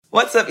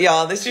What's up,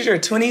 y'all? This is your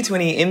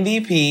 2020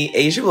 MVP,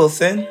 A'ja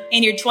Wilson.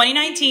 And your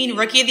 2019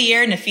 Rookie of the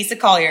Year, Napheesa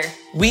Collier.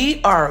 We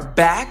are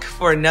back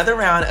for another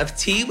round of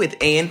Tea with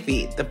A and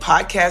Fee, the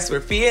podcast where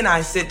Fee and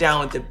I sit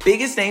down with the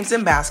biggest names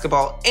in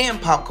basketball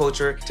and pop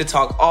culture to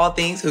talk all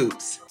things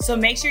hoops. So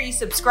make sure you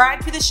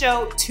subscribe to the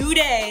show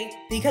today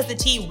because the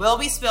tea will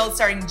be spilled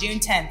starting June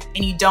 10th,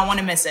 and you don't want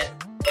to miss it.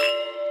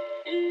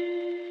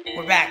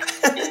 We're back.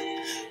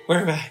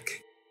 We're back.